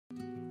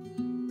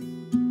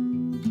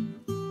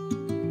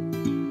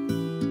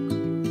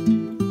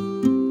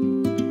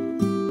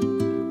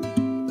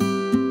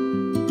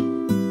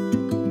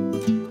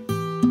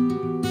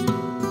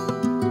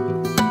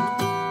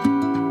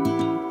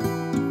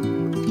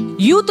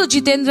यूं तो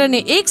जितेंद्र ने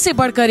एक से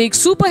बढ़कर एक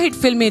सुपरहिट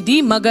फिल्में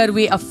दी, मगर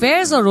वे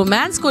अफेयर्स और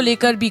रोमांस को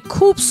लेकर भी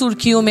खूब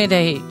सुर्खियों में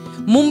रहे।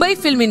 मुंबई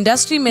फिल्म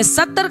इंडस्ट्री में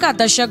 70 का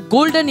दशक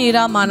गोल्डन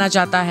एरा माना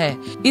जाता है।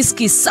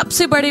 इसकी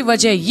सबसे बड़ी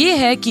वजह ये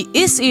है कि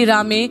इस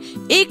एरा में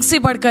एक से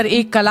बढ़कर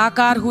एक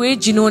कलाकार हुए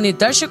जिन्होंने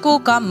दर्शकों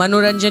का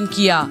मनोरंजन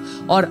किया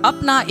और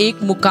अपना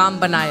एक मुकाम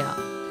बनाया।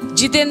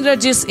 जितेंद्र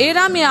जिस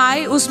एरा में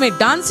आए उसमें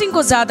डांसिंग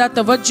को ज्यादा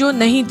तवज्जो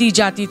नहीं दी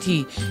जाती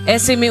थी।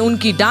 ऐसे में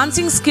उनकी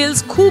डांसिंग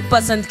स्किल्स खूब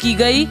पसंद की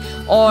गई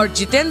और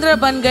जितेंद्र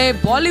बन गए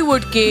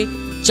बॉलीवुड के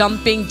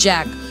जंपिंग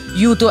जैक।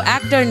 यूं तो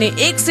एक्टर ने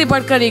एक से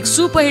बढ़कर एक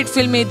सुपरहिट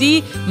फिल्में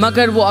दी,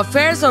 मगर वो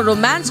अफेयर्स और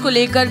रोमांस को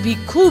लेकर भी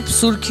खूब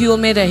सुर्खियों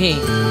में रहे।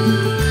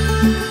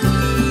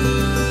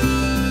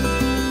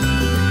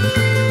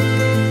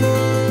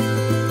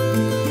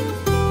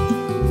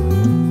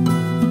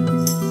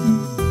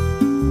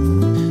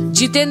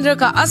 जितेंद्र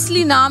का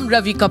असली नाम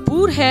रवि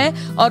कपूर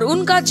है और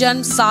उनका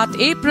जन्म 7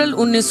 अप्रैल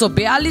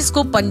 1942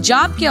 को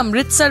पंजाब के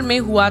अमृतसर में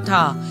हुआ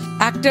था।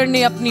 एक्टर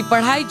ने अपनी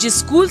पढ़ाई जिस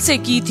स्कूल से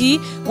की थी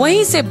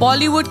वहीं से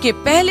बॉलीवुड के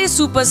पहले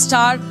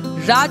सुपरस्टार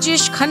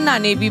राजेश खन्ना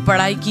ने भी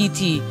पढ़ाई की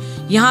थी।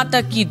 यहाँ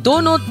तक कि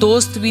दोनों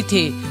दोस्त भी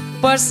थे।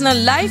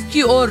 पर्सनल लाइफ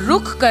की ओर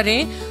रुख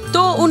करें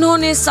तो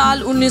उन्होंने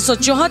साल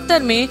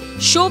 1974 में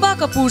शोभा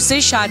कपूर से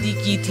शादी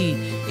की थी।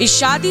 इस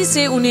शादी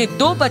से उन्हें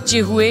 2 बच्चे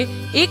हुए,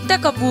 एकता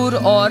कपूर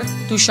और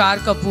तुषार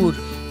कपूर।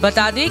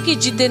 बता दें कि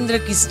जितेंद्र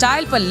की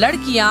स्टाइल पर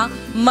लड़कियां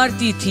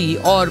मरती थी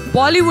और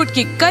बॉलीवुड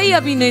के कई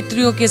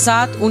अभिनेत्रियों के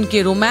साथ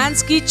उनके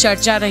रोमांस की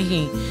चर्चा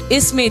रही।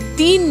 इसमें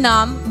 3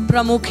 नाम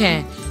प्रमुख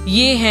हैं।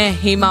 ये हैं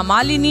हेमा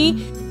मालिनी,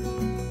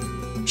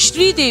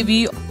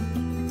 श्रीदेवी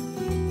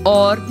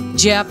और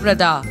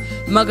जयाप्रदा।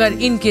 मगर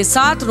इनके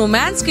साथ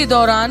रोमांस के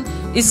दौरान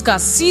इसका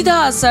सीधा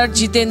असर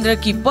जितेंद्र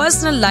की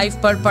पर्सनल लाइफ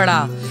पर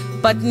पड़ा।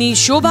 पत्नी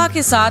शोभा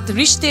के साथ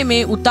रिश्ते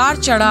में उतार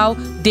चढ़ाव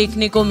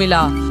देखने को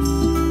मिला।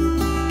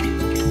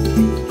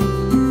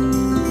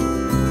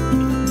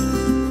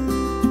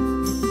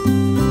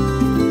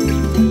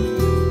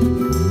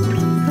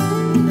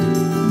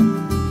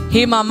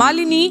 हेमा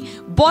मालिनी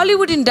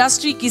बॉलीवुड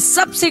इंडस्ट्री की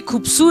सबसे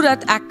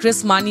खूबसूरत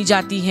एक्ट्रेस मानी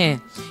जाती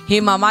हैं।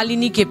 हेमा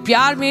मालिनी के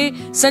प्यार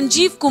में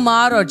संजीव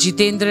कुमार और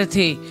जितेंद्र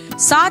थे।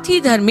 साथ ही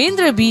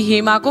धर्मेंद्र भी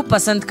हेमा को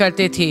पसंद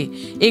करते थे।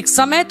 एक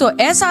समय तो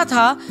ऐसा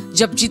था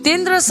जब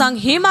जितेंद्र संग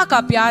हेमा का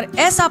प्यार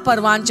ऐसा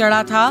परवान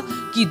चढ़ा था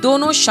कि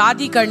दोनों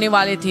शादी करने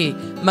वाले थे,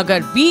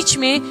 मगर बीच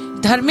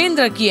में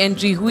धर्मेंद्र की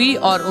एंट्री हुई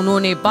और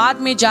उन्होंने बाद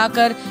में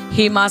जाकर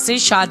हेमा से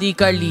शादी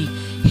कर ली।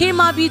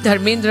 हेमा भी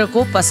धर्मेंद्र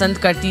को पसंद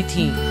करती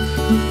थी।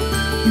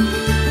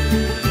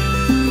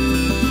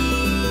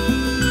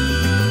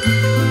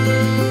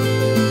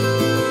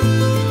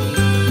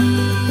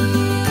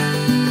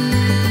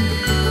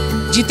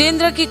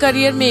 जितेंद्र के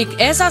करियर में एक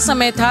ऐसा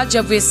समय था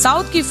जब वे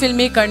साउथ की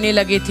फिल्में करने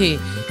लगे थे।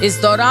 इस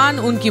दौरान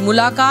उनकी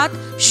मुलाकात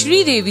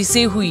श्रीदेवी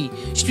से हुई।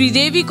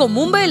 श्रीदेवी को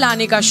मुंबई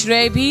लाने का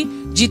श्रेय भी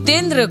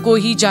जितेंद्र को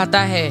ही जाता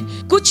है।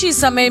 कुछ ही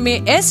समय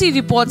में ऐसी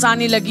रिपोर्ट्स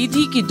आने लगी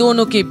थी कि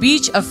दोनों के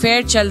बीच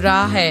अफेयर चल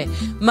रहा है,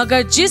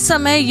 मगर जिस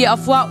समय ये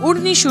अफवाह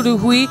उड़नी शुरू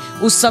हुई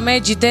उस समय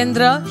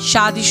जितेंद्र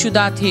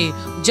शादीशुदा थे।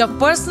 जब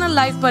पर्सनल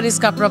लाइफ पर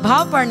इसका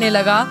प्रभाव पड़ने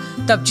लगा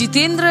तब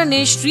जितेंद्र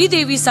ने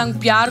श्रीदेवी संग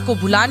प्यार को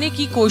भुलाने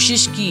की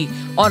कोशिश की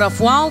और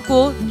अफवाहों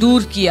को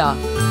दूर किया।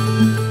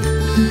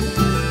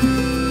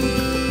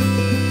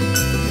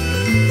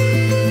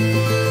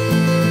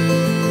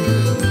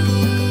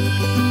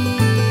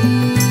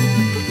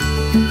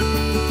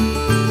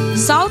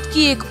 साउथ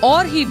की एक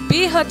और ही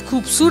बेहद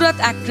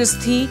खूबसूरत एक्ट्रेस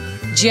थी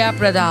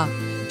जयाप्रदा।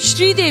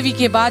 श्रीदेवी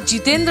के बाद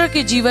जितेंद्र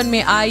के जीवन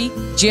में आई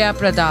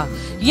जयाप्रदा।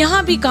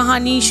 यहाँ भी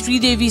कहानी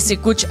श्रीदेवी से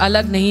कुछ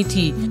अलग नहीं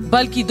थी,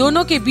 बल्कि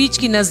दोनों के बीच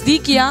की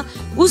नजदीकियाँ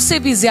उससे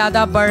भी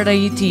ज्यादा बढ़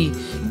रही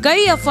थी।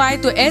 कई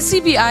अफवाहें तो ऐसी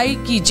भी आई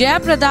कि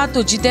जयाप्रदा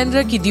तो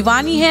जितेंद्र की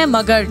दीवानी है,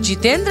 मगर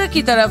जितेंद्र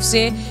की तरफ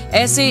से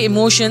ऐसे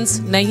इमोशंस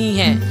नहीं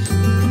हैं।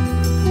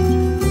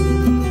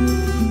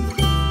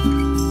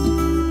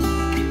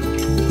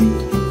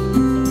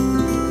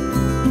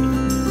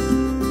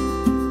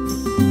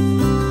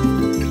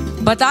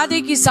 बता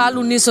दें कि साल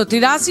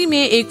 1983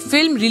 में एक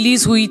फिल्म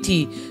रिलीज हुई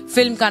थी।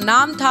 फिल्म का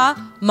नाम था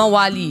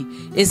मवाली।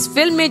 इस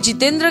फिल्म में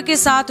जितेंद्र के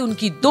साथ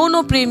उनकी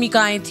दोनों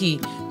प्रेमिकाएं थी,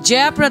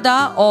 जयाप्रदा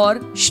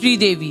और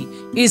श्रीदेवी।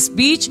 इस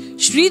बीच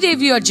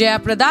श्रीदेवी और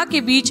जयाप्रदा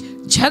के बीच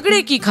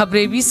झगड़े की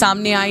खबरें भी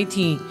सामने आई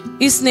थीं।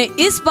 इसने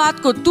इस बात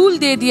को तूल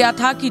दे दिया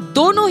था कि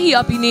दोनों ही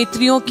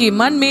अभिनेत्रियों के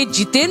मन में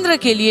जितेंद्र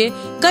के लिए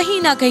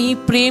कहीं ना कहीं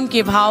प्रेम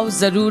के भाव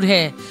जरूर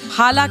है।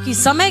 हालांकि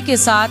समय के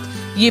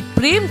साथ ये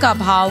प्रेम का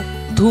भाव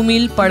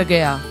धूमिल पड़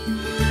गया।